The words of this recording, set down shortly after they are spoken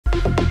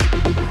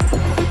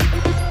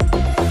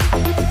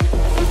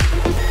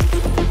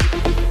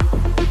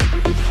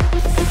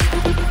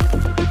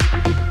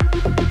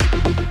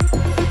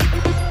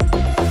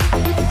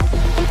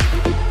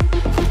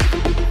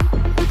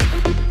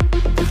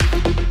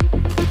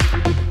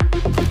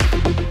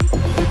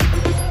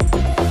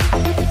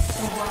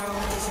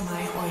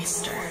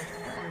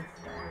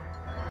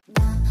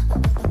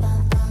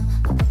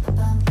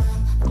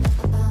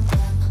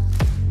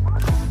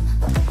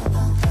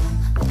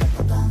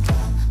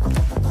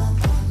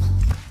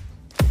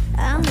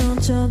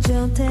頂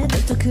上でず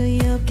っと空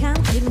を感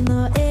じる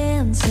の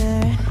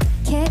answer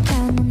景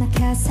観の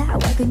中さ我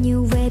がニ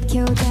ューウェーブ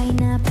強大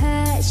なパ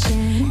ッシ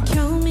ョン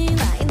興味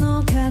ない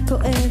の過去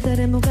へ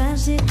誰もが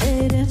知っ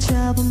ている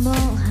trouble も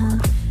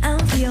I'm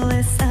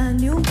fearless a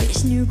new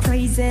bitch new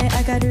crazy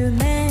I got the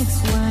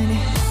next one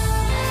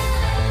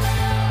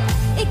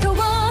行こう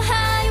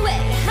ハイウェイ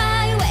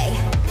ハイウェイ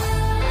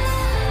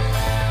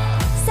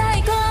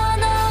最高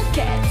の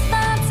結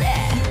末へ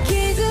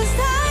傷さ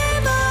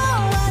えも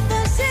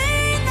私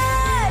な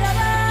らば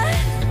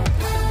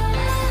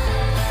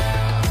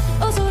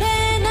恐れ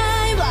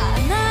ないわ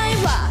ない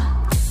わ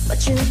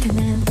What you looking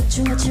at? What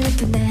you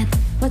looking at?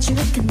 What you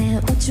looking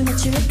at? What you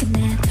looking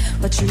at?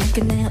 What you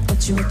looking at?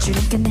 What you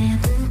looking at?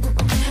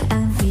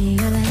 I'm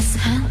fearless,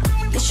 huh?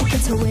 You should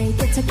get away,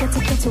 get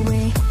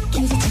away.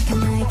 Kids chicken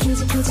night,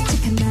 kids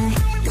chicken night.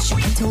 You should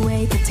get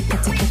away, get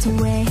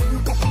away.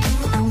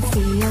 I'm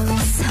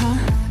fearless, huh?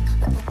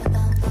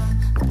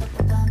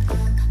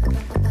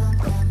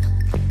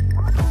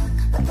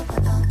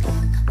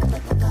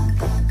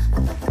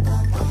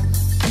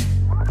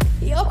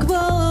欲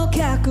望を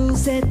隠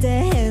せ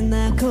て変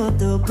な言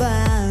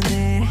葉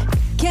ね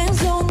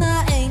謙遜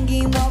な演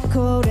技も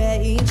これ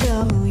以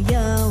上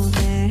よ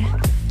ね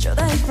ちょう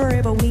だい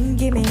forever win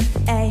give me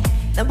ay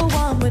number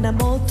one 胸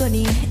元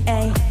に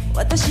ay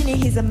私に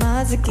ひざ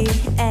まずき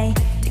ay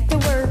take the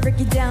word break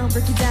it down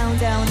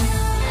down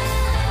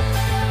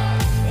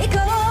行こう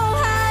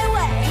ハイウェ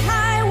イ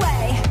ハイウ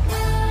ェイ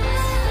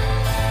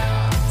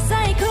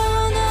最高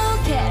の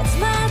結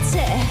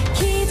末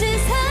傷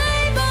さ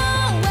えも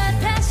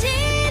私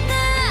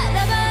なら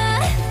ば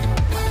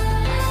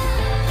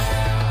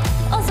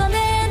恐れ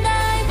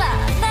ないわ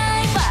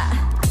ないわ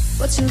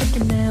What you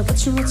looking at?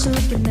 What you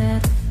looking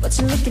at? What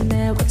you looking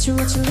at? What you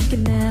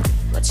looking at?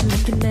 What you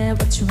looking at?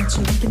 What you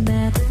looking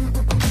at?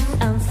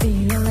 I'm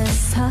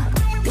fearless, huh?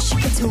 You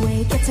should get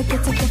away, get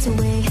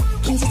away.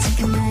 Kids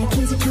chicken night,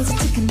 kids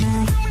chicken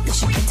night. You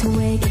should get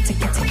away, get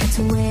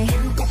away.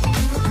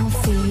 I'm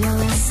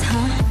fearless,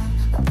 huh?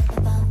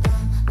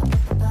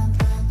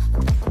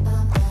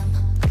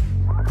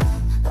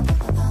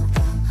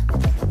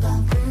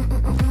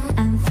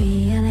 I'm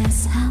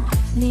fearless, huh?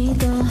 二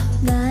度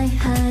ない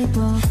敗北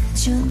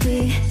準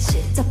備し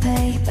た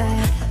paper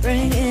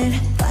Bring it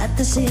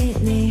私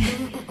に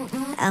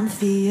I'm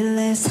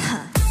fearless,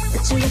 huh?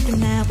 What you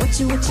looking at? What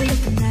you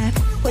looking at?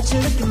 What you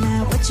looking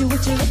at? What you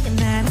looking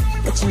at?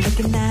 What you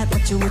looking at?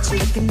 What you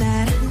looking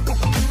at?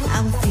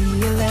 I'm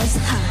fearless,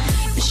 huh?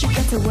 You should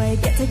get away,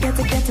 get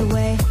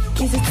away.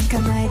 傷つか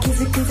ない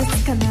傷つ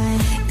かない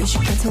You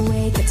should get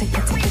away, get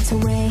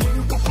away.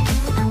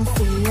 I'm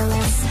fearless